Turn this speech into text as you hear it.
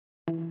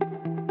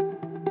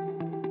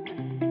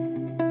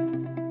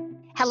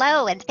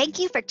Hello, and thank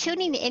you for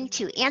tuning in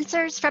to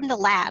Answers from the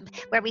Lab,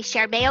 where we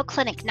share Mayo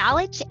Clinic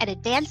knowledge and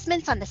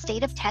advancements on the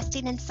state of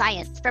testing and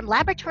science from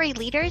laboratory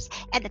leaders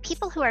and the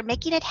people who are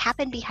making it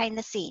happen behind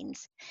the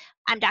scenes.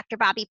 I'm Dr.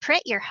 Bobby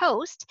Pritt, your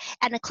host,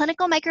 and a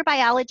clinical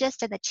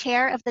microbiologist and the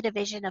chair of the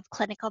Division of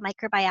Clinical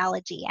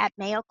Microbiology at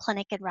Mayo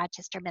Clinic in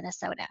Rochester,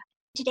 Minnesota.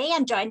 Today,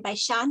 I'm joined by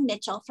Sean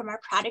Mitchell from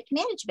our product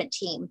management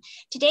team.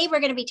 Today,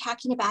 we're going to be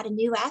talking about a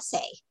new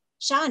assay.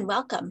 Sean,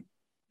 welcome.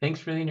 Thanks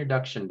for the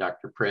introduction,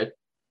 Dr. Pritt.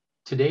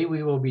 Today,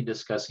 we will be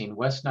discussing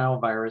West Nile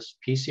virus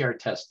PCR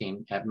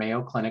testing at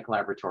Mayo Clinic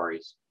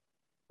Laboratories.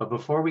 But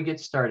before we get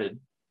started,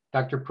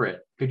 Dr. Pritt,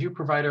 could you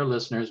provide our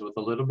listeners with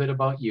a little bit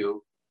about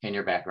you and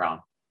your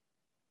background?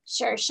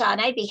 Sure, Sean,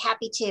 I'd be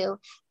happy to.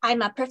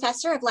 I'm a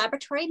professor of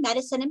laboratory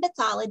medicine and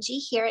pathology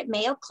here at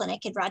Mayo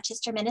Clinic in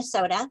Rochester,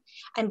 Minnesota.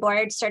 I'm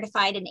board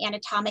certified in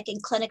anatomic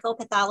and clinical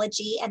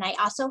pathology, and I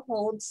also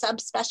hold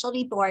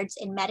subspecialty boards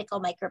in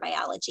medical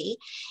microbiology.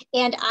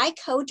 And I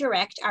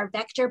co-direct our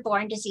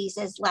vector-borne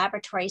diseases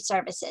laboratory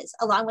services,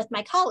 along with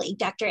my colleague,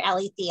 Dr.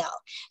 Ellie Thiel.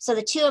 So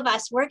the two of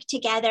us work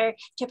together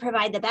to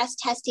provide the best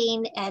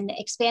testing and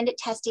expanded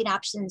testing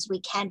options we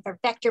can for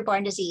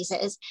vector-borne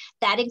diseases.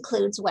 That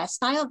includes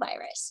West Nile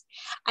virus.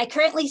 I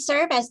currently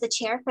serve as the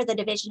chair for the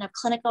Division of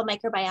Clinical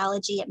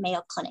Microbiology at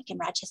Mayo Clinic in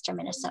Rochester,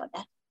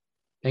 Minnesota.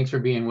 Thanks for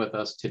being with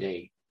us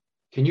today.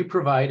 Can you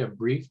provide a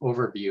brief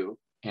overview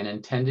and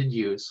intended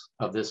use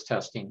of this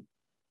testing?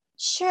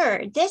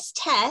 Sure. This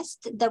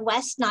test, the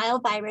West Nile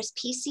virus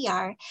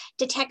PCR,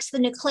 detects the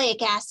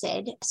nucleic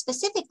acid,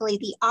 specifically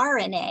the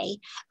RNA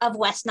of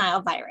West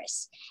Nile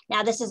virus.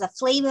 Now, this is a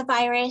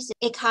flavivirus.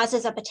 It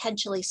causes a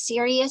potentially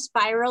serious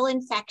viral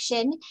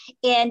infection,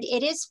 and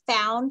it is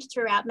found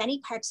throughout many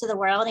parts of the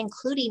world,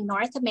 including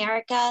North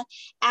America,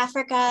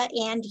 Africa,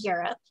 and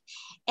Europe.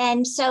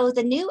 And so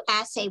the new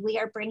assay we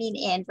are bringing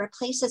in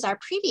replaces our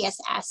previous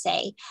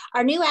assay.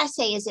 Our new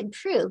assay is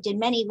improved in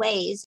many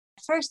ways.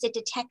 First, it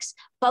detects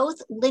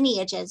both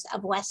lineages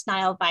of West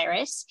Nile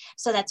virus.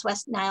 So that's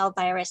West Nile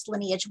virus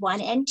lineage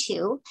 1 and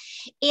 2.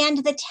 And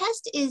the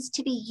test is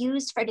to be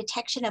used for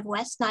detection of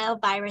West Nile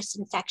virus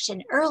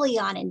infection early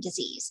on in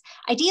disease,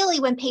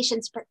 ideally when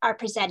patients are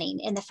presenting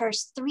in the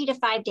first 3 to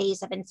 5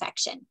 days of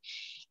infection.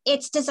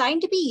 It's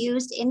designed to be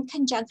used in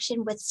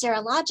conjunction with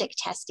serologic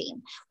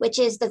testing, which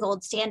is the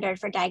gold standard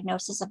for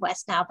diagnosis of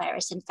West Nile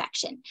virus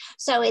infection.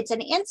 So it's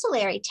an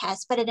ancillary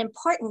test, but an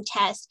important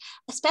test,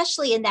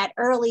 especially in that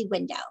early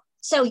window.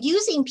 So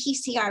using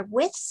PCR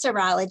with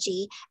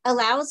serology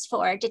allows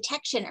for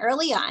detection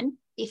early on,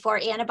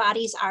 before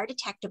antibodies are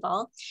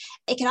detectable.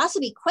 It can also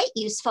be quite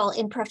useful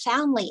in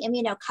profoundly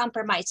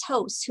immunocompromised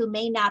hosts who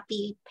may not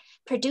be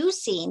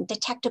producing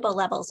detectable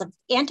levels of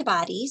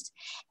antibodies.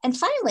 And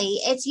finally,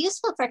 it's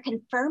useful for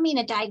confirming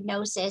a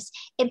diagnosis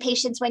in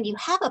patients when you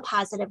have a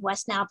positive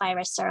West Nile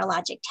virus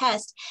serologic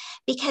test,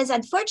 because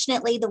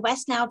unfortunately, the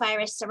West Nile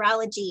virus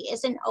serology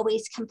isn't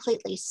always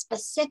completely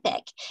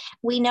specific.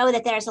 We know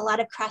that there's a lot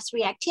of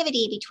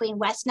cross-reactivity between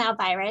West Nile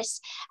virus,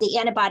 the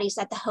antibodies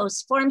that the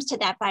host forms to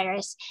that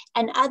virus,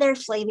 and other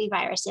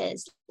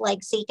flaviviruses like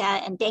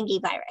Zika and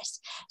dengue virus.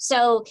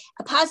 So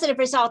a positive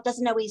result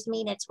doesn't always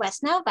mean it's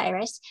West Nile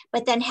virus,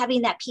 but then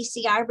having that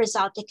PCR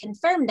result to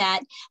confirm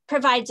that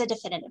provides a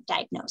definitive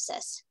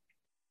diagnosis.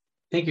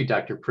 Thank you,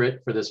 Dr.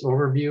 Pritt, for this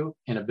overview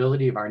and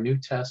ability of our new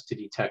test to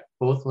detect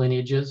both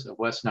lineages of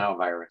West Nile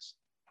virus.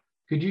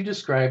 Could you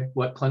describe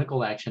what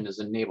clinical action is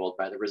enabled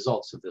by the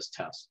results of this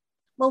test?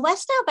 Well,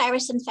 West Nile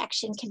virus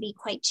infection can be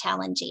quite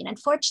challenging.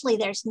 Unfortunately,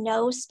 there's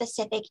no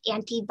specific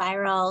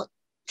antiviral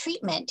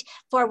treatment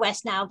for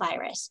West Nile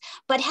virus.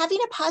 But having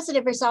a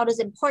positive result is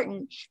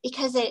important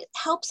because it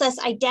helps us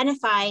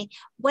identify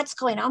what's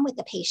going on with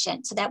the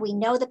patient so that we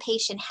know the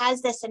patient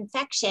has this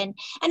infection.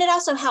 And it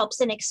also helps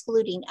in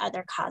excluding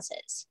other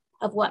causes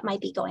of what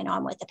might be going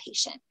on with the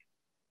patient.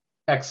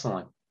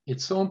 Excellent.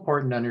 It's so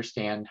important to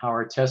understand how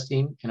our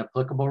testing and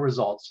applicable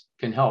results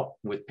can help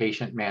with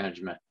patient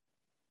management.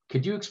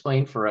 Could you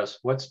explain for us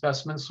what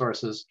specimen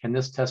sources can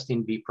this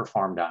testing be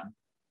performed on?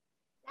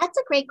 That's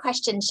a great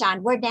question,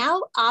 Sean. We're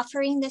now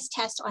offering this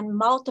test on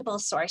multiple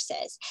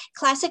sources.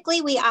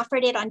 Classically, we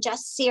offered it on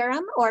just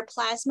serum or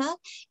plasma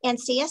and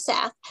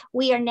CSF.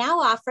 We are now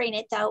offering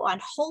it, though,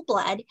 on whole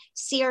blood,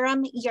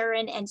 serum,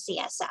 urine, and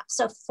CSF.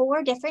 So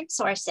 4 different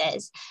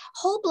sources.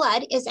 Whole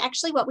blood is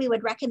actually what we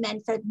would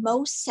recommend for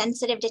most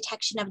sensitive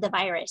detection of the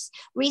virus.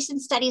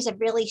 Recent studies have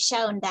really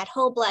shown that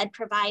whole blood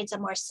provides a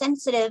more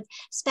sensitive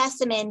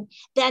specimen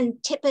than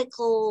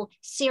typical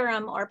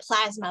serum or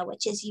plasma,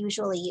 which is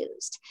usually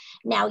used.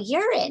 Now,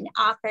 urine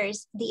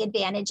offers the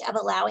advantage of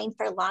allowing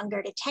for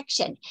longer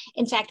detection.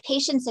 In fact,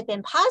 patients have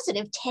been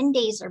positive 10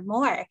 days or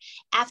more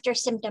after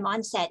symptom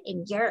onset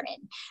in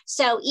urine.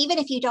 So even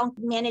if you don't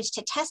manage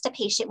to test a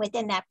patient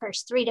within that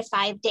first 3 to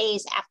 5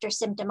 days after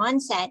symptom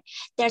onset,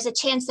 there's a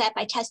chance that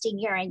by testing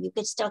urine, you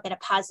could still get a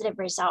positive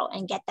result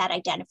and get that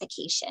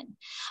identification.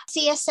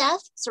 CSF,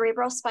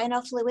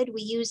 cerebrospinal fluid,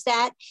 we use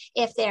that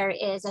if there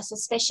is a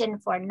suspicion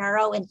for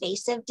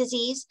neuroinvasive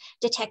disease,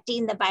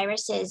 detecting the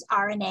virus's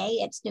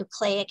RNA, its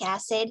nucleic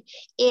acid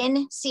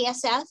in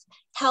CSF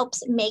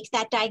helps make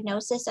that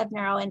diagnosis of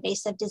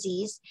neuroinvasive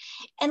disease.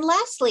 And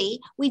lastly,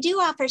 we do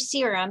offer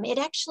serum. It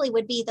actually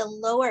would be the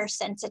lower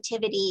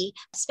sensitivity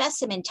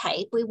specimen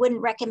type. We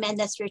wouldn't recommend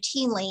this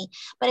routinely,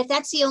 but if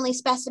that's the only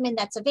specimen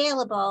that's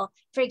available,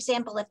 for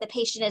example, if the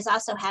patient is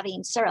also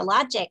having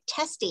serologic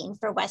testing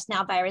for West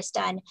Nile virus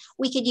done,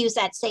 we could use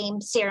that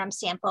same serum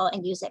sample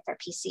and use it for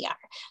PCR.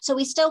 So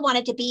we still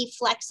wanted to be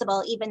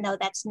flexible, even though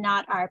that's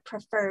not our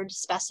preferred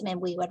specimen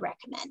we would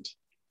recommend.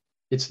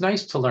 It's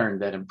nice to learn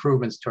that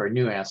improvements to our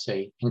new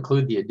assay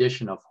include the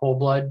addition of whole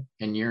blood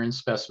and urine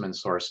specimen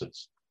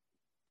sources.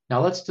 Now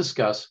let's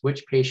discuss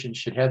which patients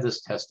should have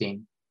this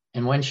testing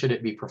and when should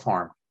it be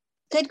performed.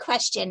 Good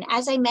question.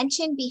 As I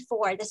mentioned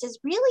before, this is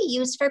really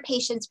used for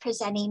patients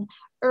presenting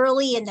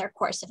early in their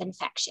course of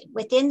infection,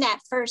 within that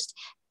first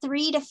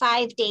 3 to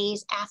 5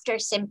 days after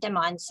symptom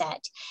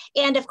onset.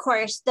 And of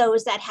course,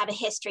 those that have a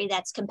history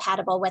that's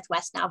compatible with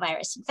West Nile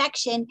virus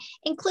infection,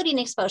 including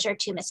exposure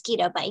to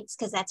mosquito bites,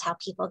 because that's how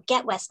people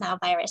get West Nile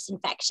virus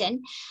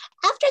infection.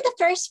 After the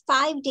first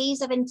 5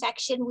 days of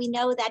infection, we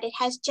know that it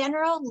has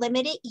general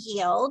limited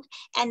yield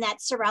and that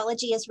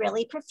serology is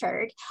really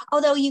preferred,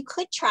 although you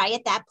could try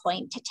at that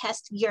point to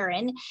test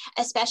urine,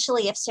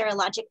 especially if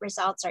serologic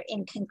results are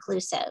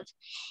inconclusive.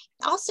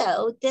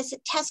 Also, this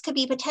test could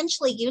be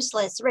potentially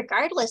useless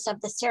regardless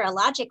of the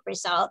serologic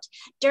result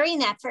during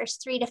that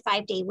first 3 to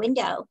 5 day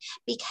window,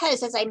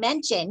 because as I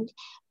mentioned,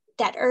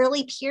 that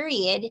early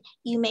period,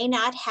 you may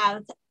not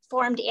have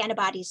formed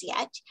antibodies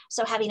yet.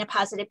 So having a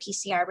positive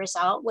PCR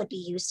result would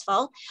be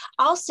useful.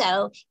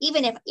 Also,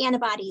 even if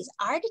antibodies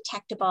are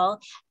detectable,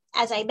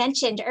 as I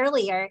mentioned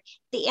earlier,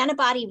 the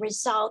antibody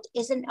result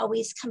isn't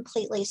always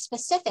completely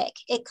specific.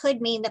 It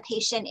could mean the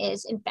patient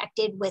is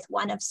infected with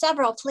one of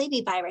several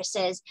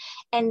flaviviruses,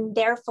 and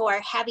therefore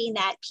having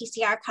that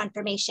PCR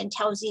confirmation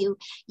tells you,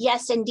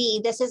 yes,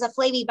 indeed, this is a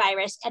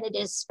flavivirus and it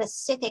is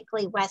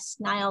specifically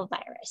West Nile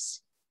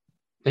virus.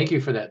 Thank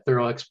you for that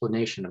thorough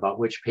explanation about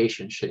which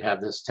patients should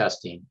have this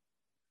testing.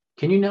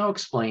 Can you now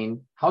explain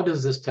how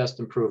does this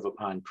test improve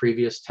upon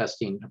previous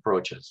testing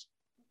approaches?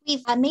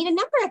 We've made a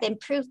number of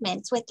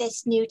improvements with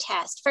this new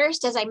test.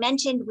 First, as I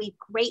mentioned, we've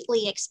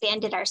greatly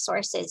expanded our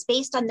sources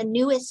based on the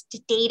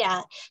newest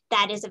data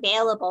that is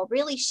available,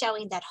 really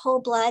showing that whole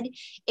blood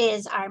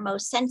is our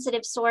most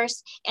sensitive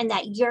source and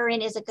that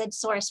urine is a good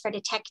source for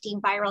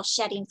detecting viral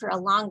shedding for a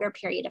longer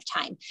period of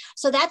time.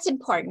 So that's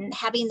important,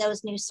 having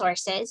those new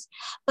sources.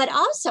 But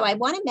also, I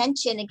want to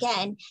mention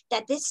again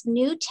that this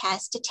new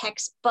test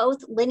detects both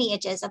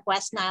lineages of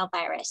West Nile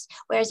virus,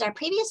 whereas our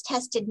previous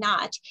test did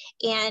not,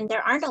 and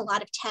there aren't a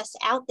lot of tests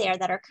out there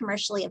that are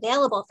commercially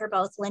available for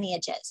both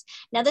lineages.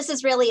 Now, this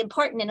is really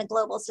important in a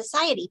global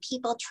society.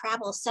 People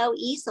travel so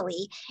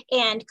easily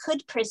and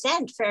could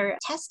present for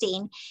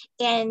testing,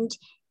 and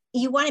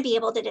you want to be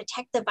able to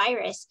detect the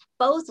virus.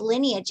 Both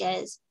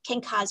lineages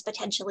can cause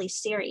potentially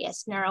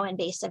serious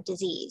neuroinvasive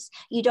disease.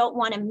 You don't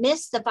want to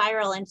miss the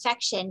viral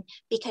infection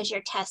because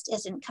your test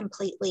isn't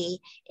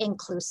completely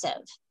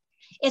inclusive.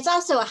 It's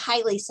also a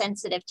highly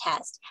sensitive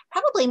test,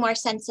 probably more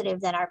sensitive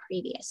than our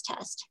previous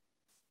test.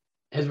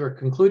 As we're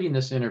concluding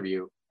this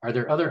interview, are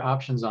there other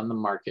options on the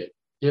market?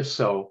 If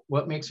so,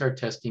 what makes our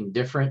testing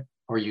different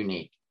or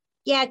unique?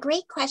 Yeah,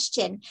 great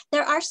question.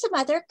 There are some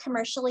other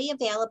commercially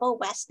available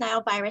West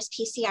Nile virus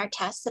PCR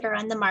tests that are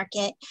on the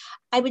market.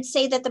 I would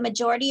say that the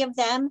majority of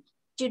them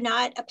do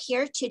not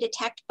appear to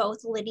detect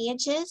both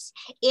lineages,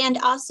 and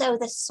also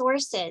the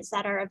sources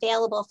that are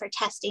available for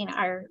testing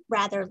are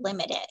rather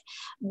limited.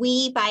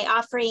 We, by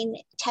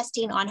offering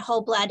testing on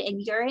whole blood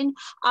and urine,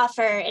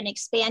 offer an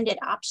expanded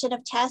option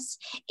of tests.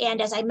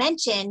 And as I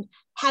mentioned,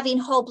 having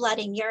whole blood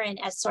and urine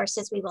as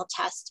sources we will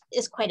test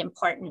is quite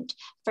important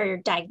for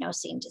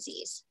diagnosing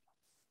disease.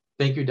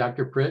 Thank you,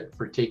 Dr. Pritt,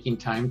 for taking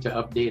time to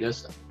update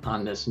us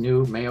on this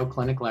new Mayo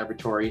Clinic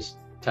Laboratories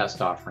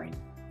test offering.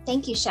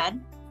 Thank you,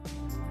 Shad.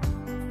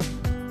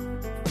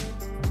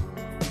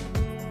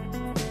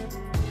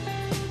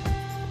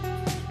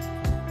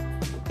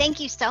 Thank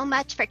you so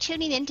much for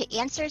tuning in to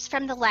Answers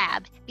from the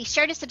Lab. Be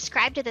sure to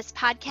subscribe to this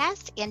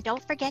podcast and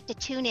don't forget to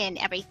tune in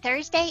every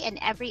Thursday and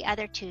every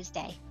other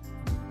Tuesday.